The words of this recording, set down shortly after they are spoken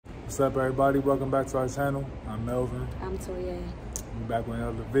What's up, everybody? Welcome back to our channel. I'm Melvin. I'm Toi'e. We're back with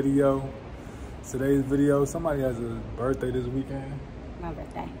another video. Today's video, somebody has a birthday this weekend. My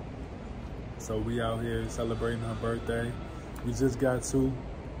birthday. So we out here celebrating her birthday. We just got to.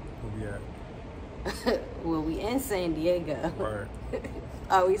 Where we at? Well, we in San Diego. Right.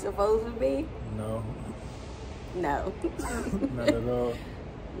 Are we supposed to be? No. No. Not at all.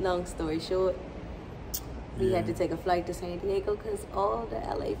 Long story short, we had to take a flight to San Diego because all the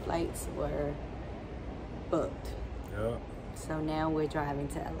LA flights were booked. Yeah. So now we're driving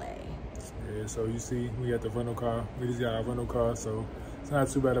to LA. Yeah, so you see, we got the rental car. We just got our rental car, so it's not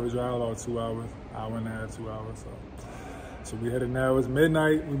too bad of a drive, about 2 hours, hour and a half, 2 hours. So we headed now. It's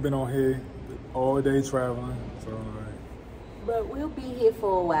midnight. We've been on here all day traveling. So But we'll be here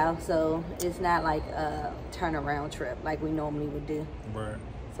for a while, so it's not like a turnaround trip like we normally would do. right.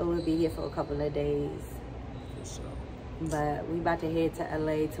 So we'll be here for a couple of days. So But we about to head to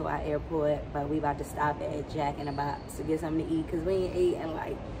LA to our airport, but we about to stop at Jack in the Box to get something to eat because we ain't ate in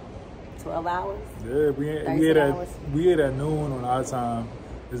like 12 hours. yeah, we ate at noon on our time.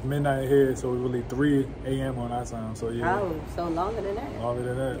 It's midnight here, so it's really 3 a.m. on our time. So yeah. Oh, so longer than that. Longer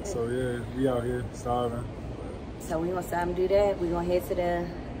than that. Yeah. So yeah, we out here starving. So we gonna stop and do that. We gonna head to the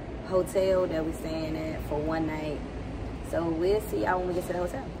hotel that we staying at for one night. So we'll see y'all when we get to the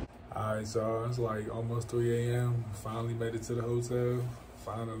hotel. All right, so it's like almost 3 a.m. Finally made it to the hotel.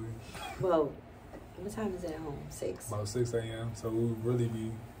 Finally. Well, what time is it at home? 6? About 6 a.m. So we'll really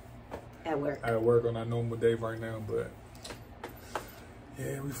be At work. at work on our normal day right now, but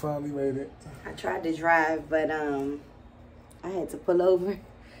yeah, we finally made it. I tried to drive, but I had to pull over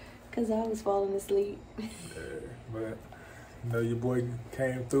because I was falling asleep. Yeah, but you know, your boy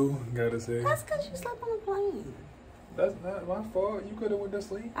came through, got us here. That's because you slept on the plane. That's not my fault. You could have went to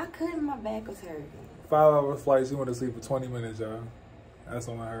sleep. I couldn't. My back was hurting. 5-hour flight. She went to sleep for 20 minutes, y'all. That's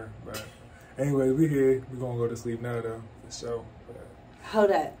on her. But anyway, we here. We gonna go to sleep now, though, for sure. But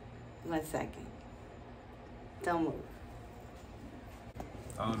Hold up. 1 second. Don't move.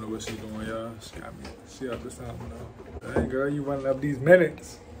 I don't know what she doing, y'all. She got me. She up to something, though. Dang, girl, you running up these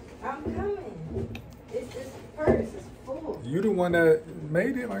minutes. I'm coming. This purse is full. You the one that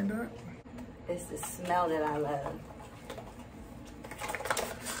made it like that? It's the smell that I love.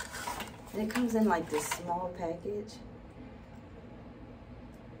 It comes in like this small package.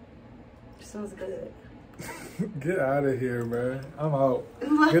 It smells good. Get out of here, man. I'm out.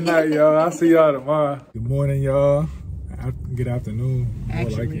 Good night, y'all. I'll see y'all tomorrow. Good morning, y'all. Good afternoon. More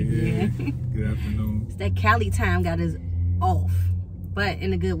Actually, like it, yeah. Good afternoon. It's that Cali time got us off, but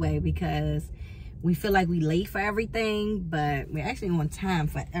in a good way because we feel like we late for everything, but we're actually on time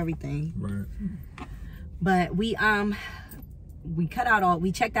for everything. Right. But we checked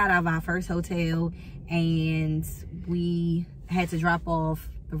out of our first hotel, and we had to drop off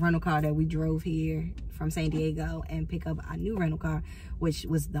the rental car that we drove here from San Diego and pick up our new rental car, which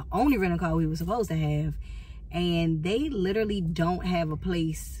was the only rental car we were supposed to have. And they literally don't have a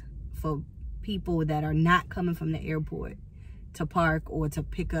place for people that are not coming from the airport to park or to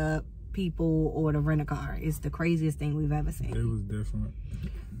pick up people or to rent a car. It's the craziest thing we've ever seen. It was different.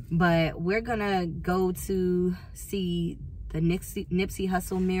 But we're gonna go to see the Nipsey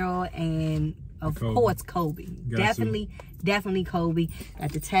Hussle mural, and of course Kobe. Definitely Kobe.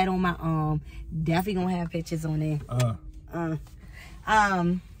 Got the tat on my arm. Definitely gonna have pictures on there.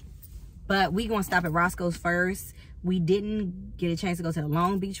 But we gonna stop at Roscoe's first. We didn't get a chance to go to the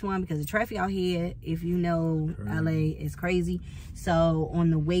Long Beach one because the traffic out here, if you know, LA is crazy. So on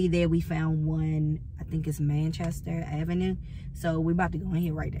the way there, we found one, I think it's Manchester Avenue. So we're about to go in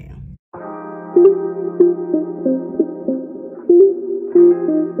here right now.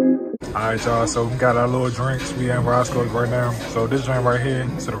 All right, y'all. So we got our little drinks. We at Roscoe's right now. So this drink right here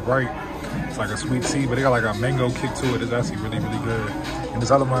to the right, it's like a sweet tea, but it got like a mango kick to it. It's actually really, really good. And this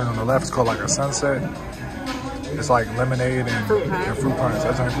other one on the left is called like a sunset. It's like lemonade and fruit punch.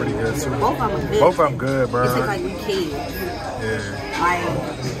 That's actually pretty good too. Both of them good, bro. It's like we kids.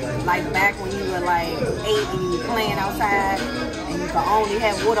 Yeah. Like back when you were like 8 and you were playing outside and you could only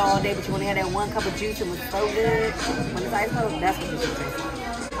have water all day, but you only had that 1 cup of juice. It was so good. When it's ice cold, that's what you should taste.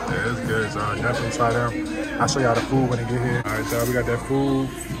 Yeah, it's good, so definitely try them. I'll show y'all the food when they get here. All right, y'all, we got that food,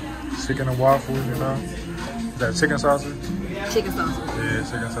 chicken and waffles, you know. Is that chicken sausage? Chicken sausage. Yeah,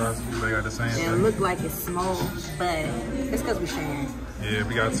 chicken sausage. They got the same thing. It look like it's small, but it's because we're sharing. Yeah,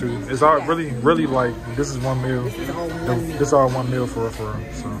 we got 2. It's all really like, this is one meal. This is all one meal. This is all one meal for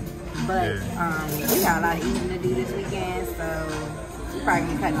real, so. But yeah. we got a lot of eating to do this weekend, so we probably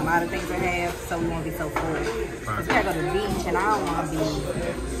gonna be cutting a lot of things in half, so we won't be so full. Because we gotta go to the beach, and I don't want to be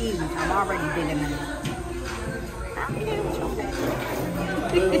huge. I'm already big enough. I don't care what you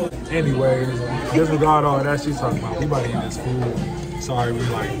say. Anyways, disregard all that she's talking about. We about to eat this food. Sorry, we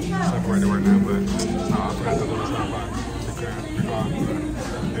like separated right now, but nah, I forgot to go to stop by.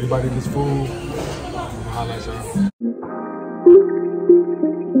 Everybody eat this food. I'll holla at y'all.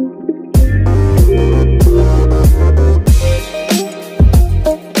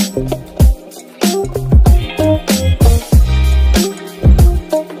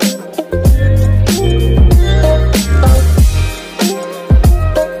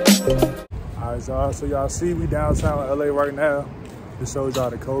 So y'all see we downtown LA right now. This shows y'all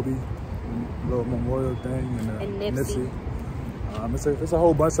the Kobe little memorial thing and Nipsey. It's a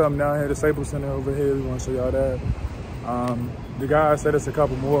whole bunch of them down here. The Staples Center over here. We want to show y'all that. The guy said it's a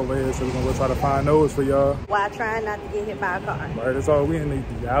couple more over here, so we're gonna go try to find those for y'all. While trying not to get hit by a car. Right, that's all. We in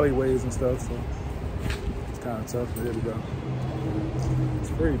the alleyways and stuff, so it's kind of tough. But here we go.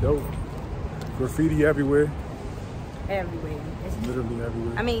 It's pretty dope. Graffiti everywhere. Everywhere. It's literally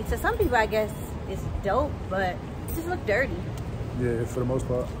everywhere. I mean, to some people, I guess it's dope, but it just look dirty. Yeah, for the most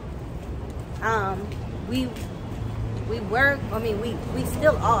part. We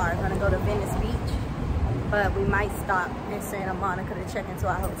still are gonna go to Venice Beach, but we might stop in Santa Monica to check into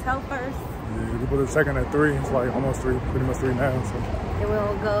our hotel first. Yeah, we put a check in at 3. It's like almost 3, pretty much 3 now. So. Then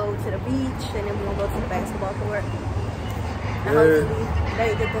we'll go to the beach, and then we'll go to the basketball court. And yeah. hopefully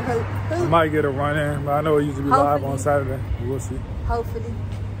they get the hoop. I might get a run in, but I know it used to be live on Saturday. We'll see. Hopefully.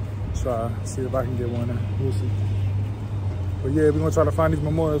 Try, see if I can get one in. We'll see. But yeah, we're gonna try to find these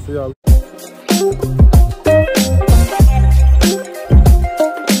memorials for y'all.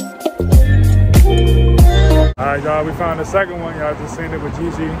 Alright y'all, we found the second one. Y'all just seen it with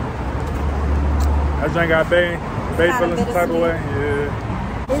Gigi. That drink got Bay feeling some type of way.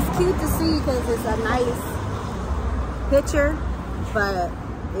 Yeah. It's cute to see because it's a nice picture, but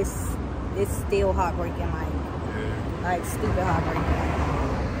it's still heartbreaking, like stupid heartbreaking.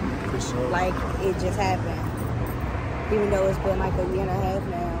 For sure. Like it just happened. Even though it's been like a year and a half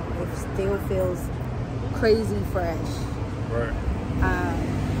now, it still feels crazy fresh. Right.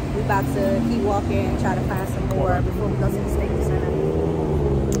 We about to keep walking and try to find some more before we go to the Staples Center.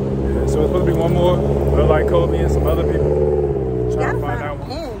 Yeah, so it's supposed to be one more, like Kobe and some other people. Trying to find out one.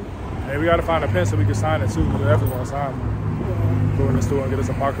 Hey, we gotta find a pen so we can sign it too. We're definitely gonna sign one. Yeah. Go in the store and get us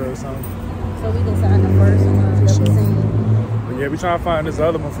a marker or something. So we can sign the first one that we seen. But yeah, we trying to find this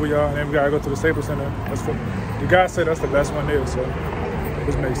other one for y'all, and then we gotta go to the Staples Center. The guy said that's the best one there, so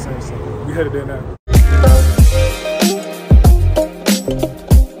this makes sense. So we headed there now.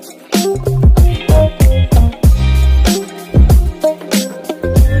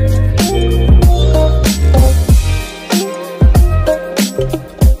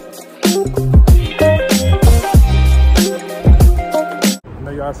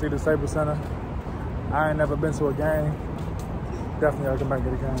 Y'all see the Staples Center. I ain't never been to a game. Definitely gotta come back and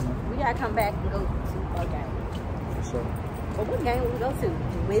get a game. Man. We gotta come back and go to a game. For sure. Well, what game will we go to?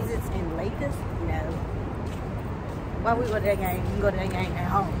 The Wizards and Lakers? No. Why we go to that game? We can go to that game at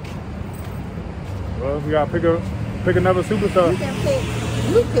home. Well, we gotta pick another superstar. You can pick.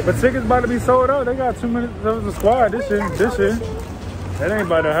 You pick. But tickets about to be sold out. They got 2 minutes of the squad this year. That ain't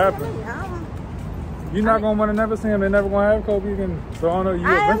about to happen. You're not gonna want to never see him. They're never gonna have Kobe again. So I don't know.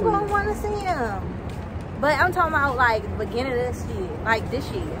 I am gonna want to see him. But I'm talking about like the beginning of this year, like this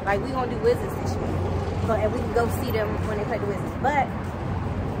year. Like we gonna do Wizards this year, and we can go see them when they play the Wizards. But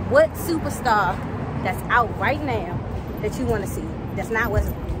what superstar that's out right now that you want to see? That's not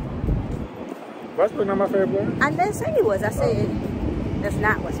Westbrook. Westbrook not my favorite player. I didn't say he was. I said that's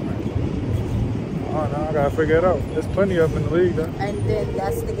not Westbrook. Oh no, I gotta figure it out. There's plenty of them in the league though. And then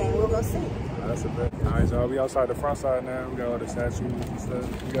that's the game we'll go see. That's a bet. All right, y'all. We outside the front side now. We got all the statues and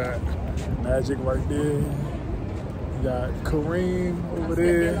stuff. We got Magic right there. We got Kareem over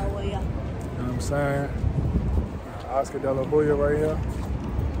there. You know what I'm saying? Oscar De La Hoya right here.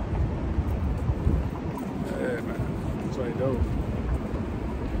 Yeah, man. That's right, dope.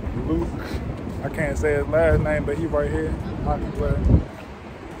 Luke. I can't say his last name, but he right here. Hockey player.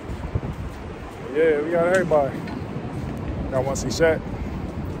 Yeah, we got everybody. Y'all want to see Shaq?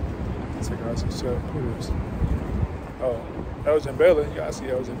 Check out some Shaq. Who is? Oh, Elgin Baylor. You gotta see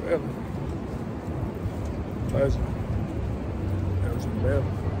Elgin Baylor. Legend. Elgin Baylor.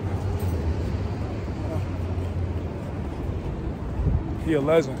 He a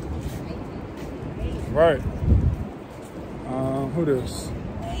legend. Right. Who this?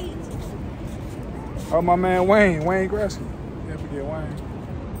 Oh, my man Wayne Gretzky. Can't forget Wayne.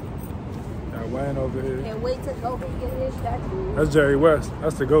 Got Wayne over here. Can't wait to go and get his statue. That's Jerry West.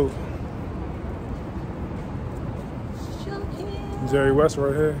 That's the GOAT. Jerry West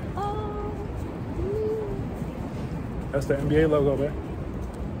right here. Oh. That's the NBA logo, man.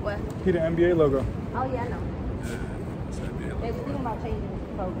 What? He the NBA logo. Oh yeah, I know. Yeah, it's the NBA logo. They were thinking about changing the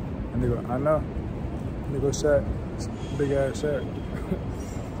program. And nigga, I know. Nigga Shaq. Big ass Shaq.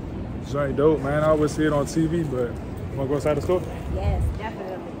 Joint dope, man. I always see it on TV, but you wanna go inside the store? Yes,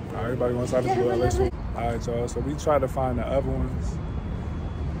 definitely. All right, everybody go inside the store. All right, y'all. So we tried to find the other ones.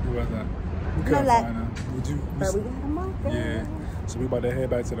 Who was that? We couldn't find them. But we got them all. Yeah. So we about to head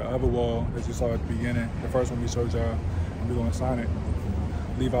back to the other wall that you saw at the beginning. The first one we showed y'all. And we're gonna sign it.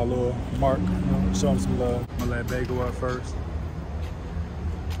 Leave our little mark. You know, show them some love. I'm gonna let Bay go up first.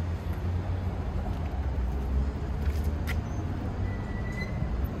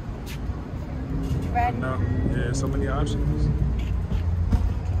 Ready? No. Yeah, so many options.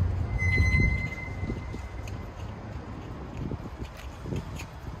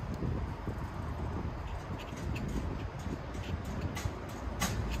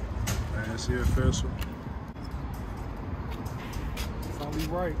 Man, she official. It's only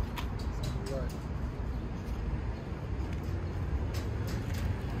right. It's only right.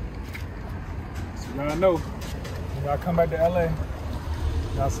 So y'all know, when y'all come back to LA,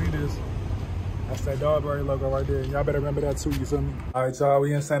 y'all see this. That's that Dogberry logo right there. Y'all better remember that too, you feel me? All right, y'all,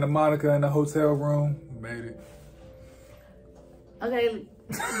 we in Santa Monica in the hotel room. We made it. Okay.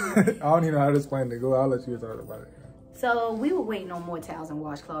 I don't even know how to explain it. Go, I'll let you talk about it. So we were waiting on more towels and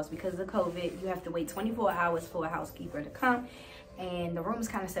washcloths because of COVID. You have to wait 24 hours for a housekeeper to come. And the room is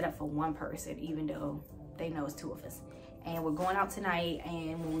kind of set up for one person, even though they know it's two of us. And we're going out tonight.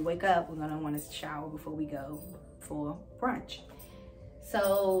 And when we wake up, we're going to want to shower before we go for brunch.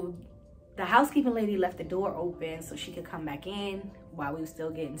 So the housekeeping lady left the door open so she could come back in while we were still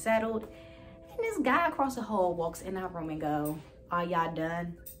getting settled. And this guy across the hall walks in our room and go, "Are y'all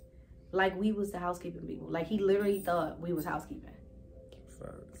done?" Like we was the housekeeping people. Like he literally thought we was housekeeping.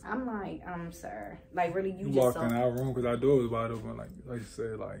 Facts. I'm like, sir. Like really, you just walked saw in our room because our door was wide open. Like you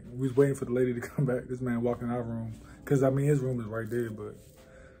said, like we was waiting for the lady to come back. This man walked in our room because I mean his room is right there, but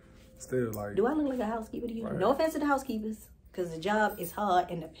still like. Do I look like a housekeeper to you? Right. No offense to the housekeepers. Because the job is hard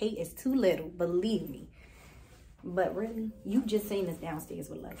and the pay is too little, believe me. But really, you just seen us downstairs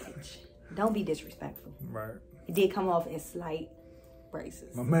with luggage. Don't be disrespectful. Right. It did come off as slight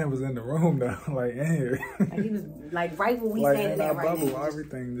braces. My man was in the room though, like in here. Like he was like right where we like standing in at our right bubble, now.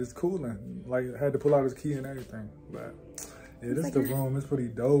 everything just cooling. Like had to pull out his key and everything. But yeah, this like the room. It's pretty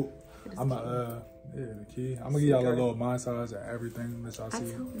dope. I'm the key. I'm gonna give y'all a little massage and everything that y'all see. I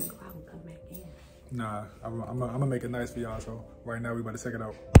told him to go out and come back in. Nah, I'm gonna make it nice for y'all. So right now we about to check it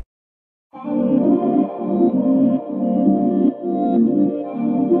out.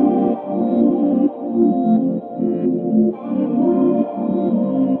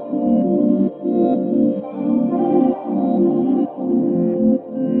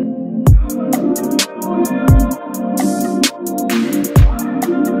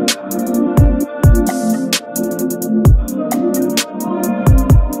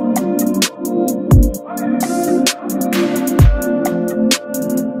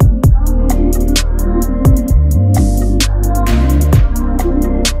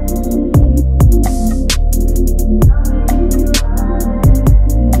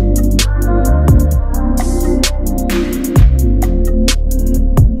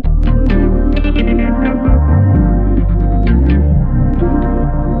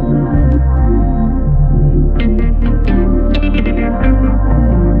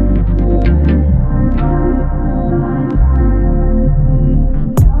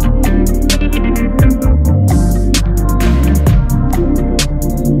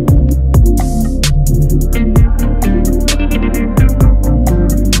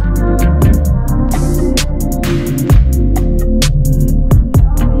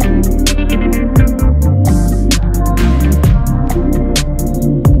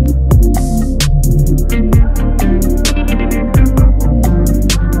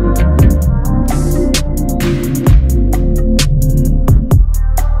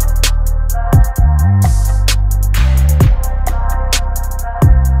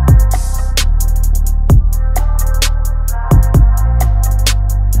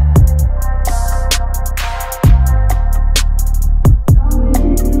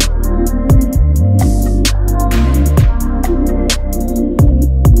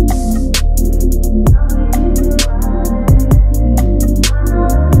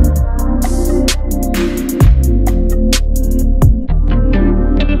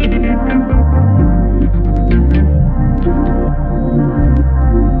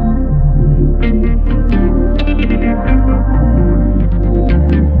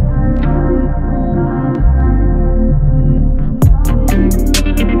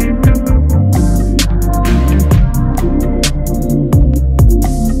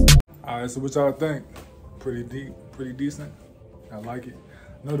 All right, so what y'all think? Pretty deep, pretty decent. I like it.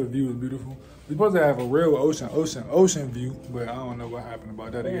 I know the view is beautiful. We're supposed to have a real ocean view, but I don't know what happened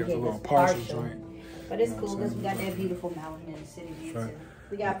about that. They gave us a little partial joint. But it's cool because we got that beautiful mountain in the city view too.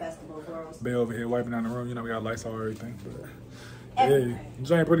 We got basketball girls. Bay over here wiping down the room. You know, we got lights on everything. But yeah,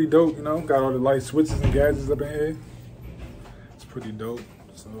 joint pretty dope. You know, got all the light switches and gadgets up in here. It's pretty dope.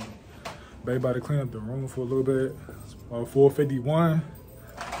 So, Bay about to clean up the room for a little bit. It's about 4:51.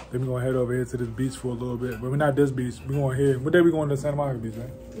 Then we're gonna head over here to this beach for a little bit. But we're not this beach. We're going here. What day we going to Santa Monica Beach, right?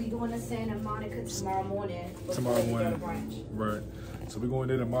 We going to Santa Monica tomorrow morning. Tomorrow morning. Right. So we're going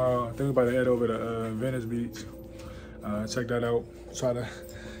there tomorrow. I think we're about to head over to Venice Beach. Check that out. Try to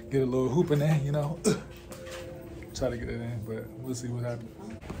get a little hoop in there, you know. Try to get it in, but we'll see what happens.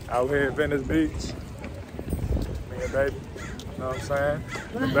 Out here at Venice Beach. Me and baby. You know what I'm saying?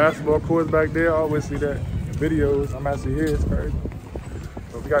 The basketball court's back there. I always see that in videos. I'm actually here. It's crazy.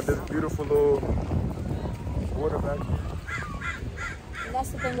 But we got this beautiful little water back here. And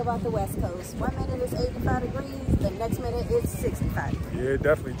that's the thing about the West Coast. 1 minute it's 85 degrees, the next minute it's 65 degrees. Yeah, it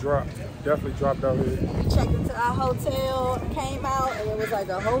definitely dropped. Definitely dropped out here. We checked into our hotel, came out, and it was like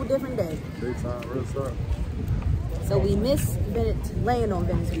a whole different day. Big time, real stuff. So we missed laying on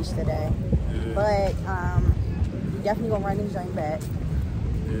Venice Beach today. Yeah. But we definitely gonna run this joint back.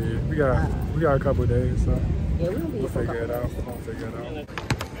 Yeah, we got a couple of days, so yeah, we'll figure it out. We'll figure it out.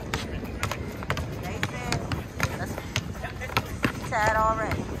 Sad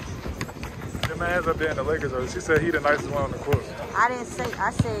already. The man's up there in the Lakers, though. She said he the nicest one on the court. I didn't say,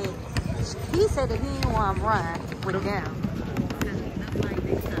 I said, he said that he didn't want to run with them.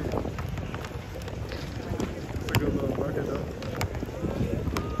 It's a good little bucket, though.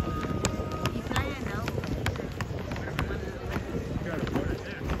 He's playing, though. You got a bucket.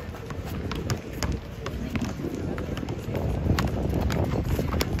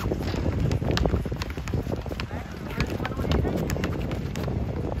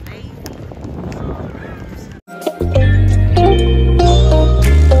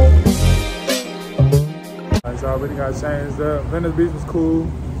 I already got changed up. Venice Beach was cool.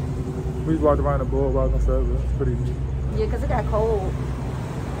 We just walked around the boardwalk and stuff. It was pretty neat. Yeah, because it got cold.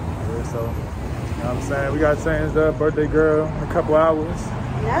 Yeah, so, you know what I'm saying? We got changed up. Birthday girl in a couple hours.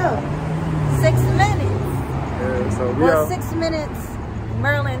 No. 6 minutes. Yeah, so we well, out. 6 minutes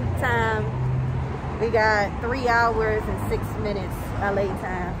Maryland time. We got 3 hours and 6 minutes LA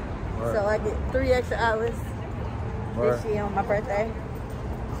time. Right. So I get 3 extra hours this year on my birthday.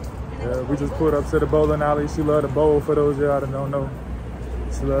 Yeah, we just pulled up to the bowling alley. She loved the bowl, for those of y'all that don't know.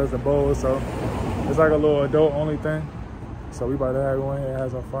 She loves the bowl, so it's like a little adult only thing. So we about to go in here and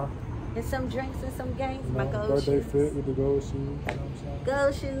have some fun. And some drinks and some games. You know, my gold birthday shoes. Fit with the gold shoes. You know what I'm saying?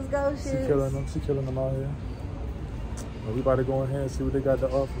 Gold shoes, gold shoes. She killing them. She killing them out here. But we about to go in here and see what they got to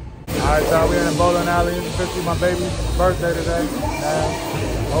offer. All right, y'all, we're in the bowling alley. It's officially my baby's birthday today.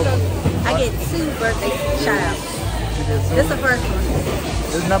 So I get 2 birthday shouts. This is the first one.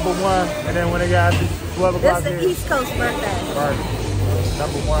 This is number 1, and then when they got 12 o'clock. This is the East Coast birthday. Right.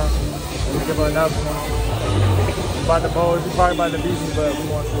 Number 1. We give her another one. About the bowl, she's probably about to beat me, but we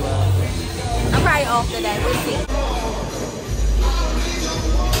want to. I'm probably off today. We'll see.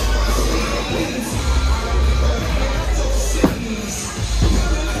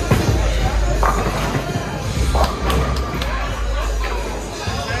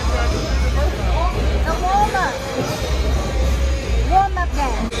 Warm up now.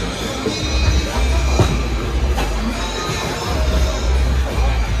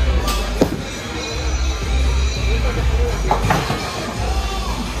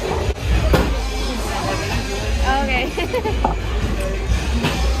 Okay.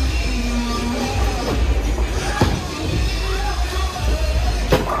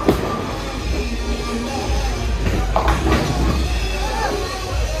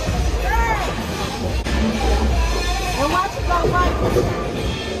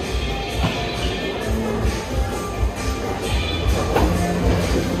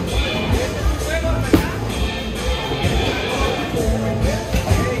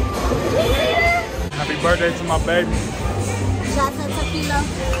 Happy birthday to my baby. Shots of tequila.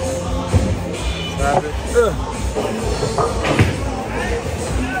 Stop it.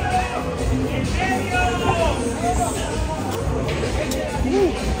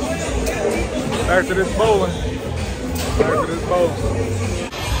 Back to this bowling. Back to this bowling.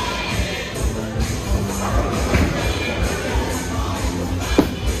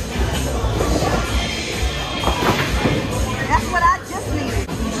 That's what I just needed.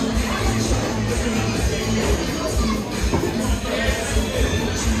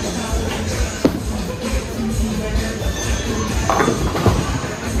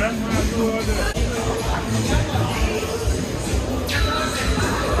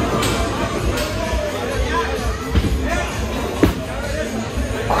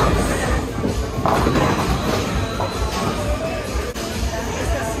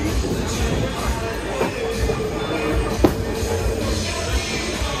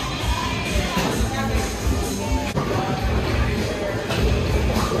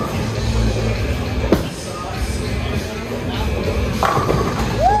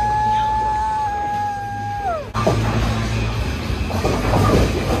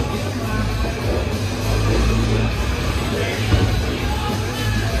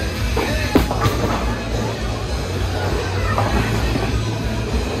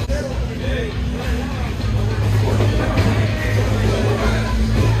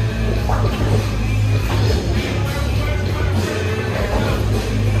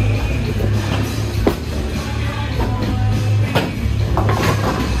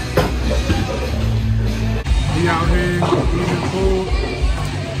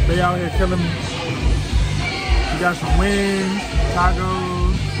 They out here killing me. We got some wings,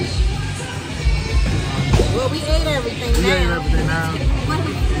 tacos. Well, we ate everything now. We ate everything now.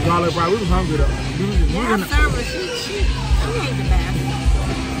 Garlic fry. We was hungry though. Yeah, our server, she ain't the best.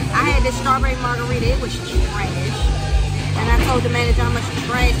 I had this strawberry margarita. It was trash. And I told the manager how much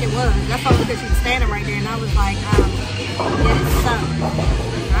trash it was. That's only because she was standing right there. And I was like, yeah, it sucked.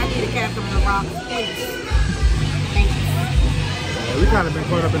 I need a captain on the rocks, please. We kind of been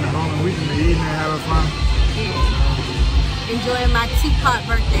caught up in the moment. We can be eating and having fun. Yeah. Enjoying my teapot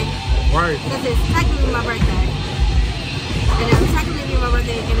birthday. Right. Because it's technically my birthday. And it'll technically be my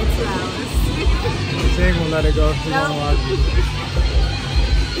birthday again in 2 hours. She ain't gonna let it go. She's gonna watch it.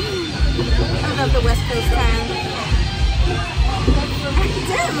 I love the West Coast time.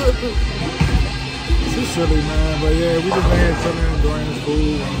 I do. She's silly, man. But yeah, we just been here chilling, enjoying the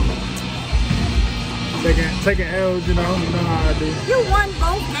food. Taking L's, you know how I do. You won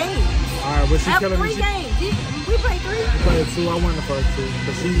both games. Alright, but she killing me. 3 games. We played 3? We played 2. I won the first 2.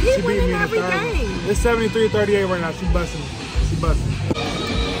 But she beat me in the third. Game. It's 73-38 right now. She busting.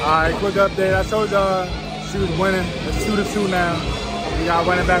 Alright, quick update. I told y'all she was winning. It's 2-2 now. We got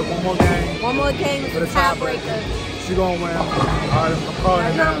running back one more game. One more game is a tiebreaker. She gonna win. Alright, I'm calling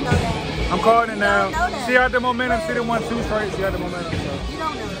it now. I'm calling it now. She had the momentum. She done won 2 straight. She had the momentum. So. You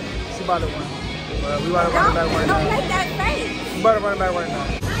don't know that. She about to win. We about to run it back right now. Don't make that face. We about to run it back right now.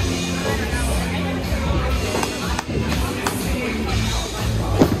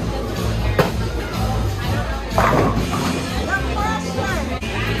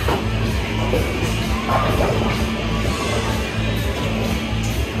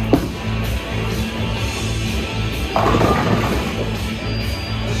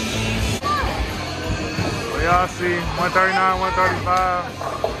 Well, y'all see, 139,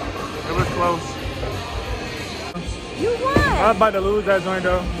 135. It was close. You won. I was about to lose that joint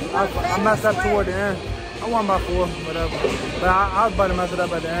though. I messed up toward the end. I won by 4, whatever. But I was about to mess it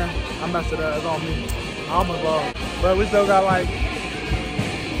up at the end. I messed it up. It's on me. I almost lost. But we still got like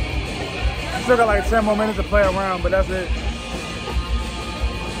 10 more minutes to play around, but that's it.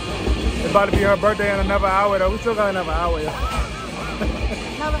 It's about to be her birthday in another hour though. We still got another hour, y'all.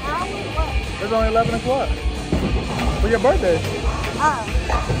 Another hour? What? It's only 11 o'clock. For your birthday.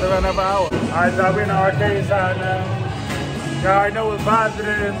 Still got another hour. Alright, so we're in the arcade side now. Y'all already know what vibes it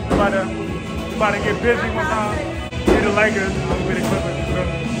is. We about to get busy one time. We're the Lakers. We're the Clippers.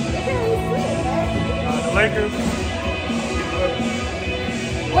 The Lakers.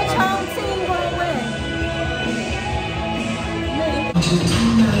 Which home team gonna win? Me.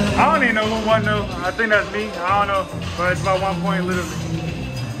 I don't even know who won though. I think that's me. I don't know. But it's about 1 point literally.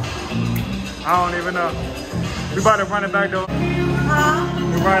 I don't even know. We about to run it back though.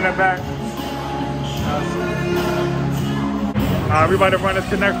 We're running it back. We about to run this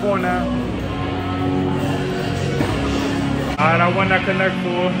Connect 4 now. Alright, I won that Connect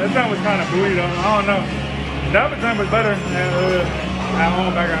 4. This time was kind of booty though. I don't know. The other time was better than at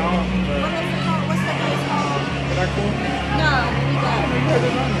home, back at home. But What's the place called? Connect 4? No, we got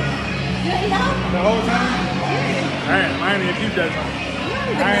it. You You know? the whole time? Yeah. I ain't even keep that time.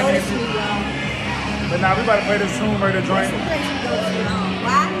 You don't I ain't even even notice me, y'all. But now we about to play this Tomb Raider joint. What's the place you go to?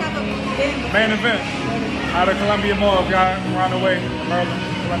 Well, I never been. Main event. Out of Columbia Mall, if y'all around the way, Maryland,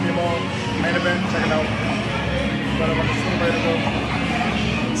 Columbia Mall, main event, check it out. But I'm gonna Tomb Raider go.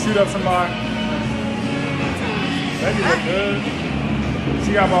 Shoot up somebody. That be look good.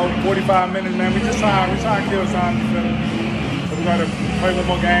 She got about 45 minutes, man. We trying to kill time, you feel me? So we gotta play one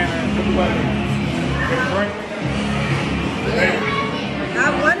more game and we gotta get a drink. Hey. I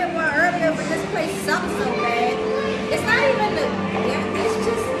wondered why earlier, but this place sucks so bad. It's not even it's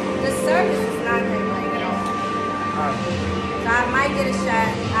just the service. get a shot.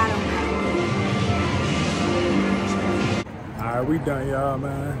 I don't know. Alright, we done, y'all,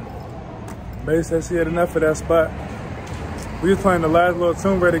 man. Bae said she had enough of that spot. We was playing the last little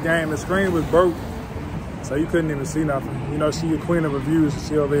Tomb Raider game. The screen was broke, so you couldn't even see nothing. You know, she a queen of reviews.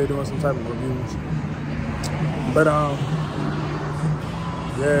 She over here doing some type of reviews. But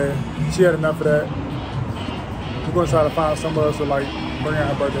yeah, she had enough of that. We're gonna try to find somewhere else to like bring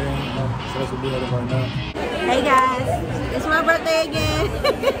out her birthday in. So that's what we're heading right now. Hey guys, it's my birthday again.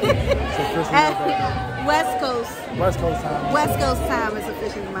 West Coast. West Coast time. West Coast time is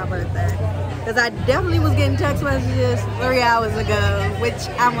officially my birthday. Because I definitely was getting text messages 3 hours ago, which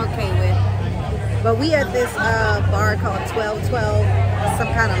I'm okay with. But we at this bar called 1212, some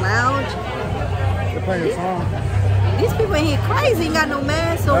kind of lounge. They're playing a song. These people in here crazy, ain't got no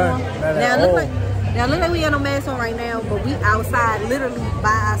mask on. Now look like we got no mask on right now, but we outside literally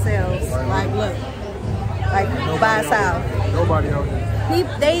by ourselves. Like look, like by ourselves. Nobody out there.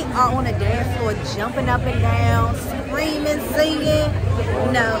 They are on the dance floor jumping up and down, screaming, singing.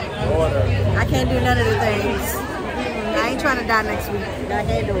 No, I can't do none of the things. I ain't trying to die next week. I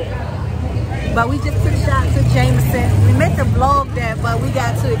can't do it. But we just took shots of Jameson. We meant to vlog that, but we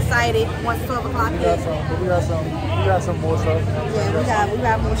got too excited once 12 o'clock hit. We got some more stuff. Yeah, we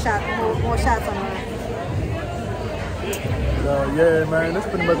got more shots on that. Yeah, man, that's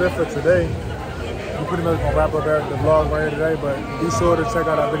pretty much it for today. We pretty much gonna wrap up the vlog right here today, but be sure to check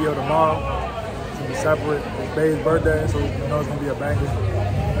out our video tomorrow. It's gonna be separate. It's Bae's birthday, so you know it's gonna be a banger.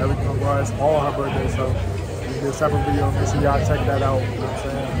 Everything gonna go out. It's all her birthday, so it's gonna be a separate video. Make sure y'all check that out. You know what I'm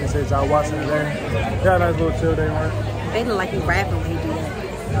saying? They said y'all watching today. Got a nice little chill day, right? They look like he rapping when he do that.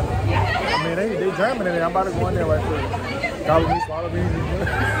 I mean, they jamming in there. I'm about to go in there right quick. Follow me, swallow me.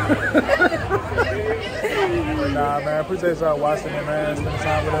 But nah, man, appreciate y'all watching it, man. Spending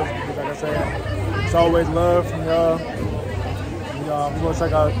time with us. Because like I said, it's always love from y'all. We're gonna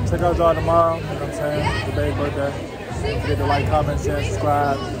check out y'all tomorrow. You know what I'm saying? It's Bae's birthday. Don't forget to like, comment, share,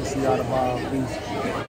 subscribe. See y'all tomorrow. Peace.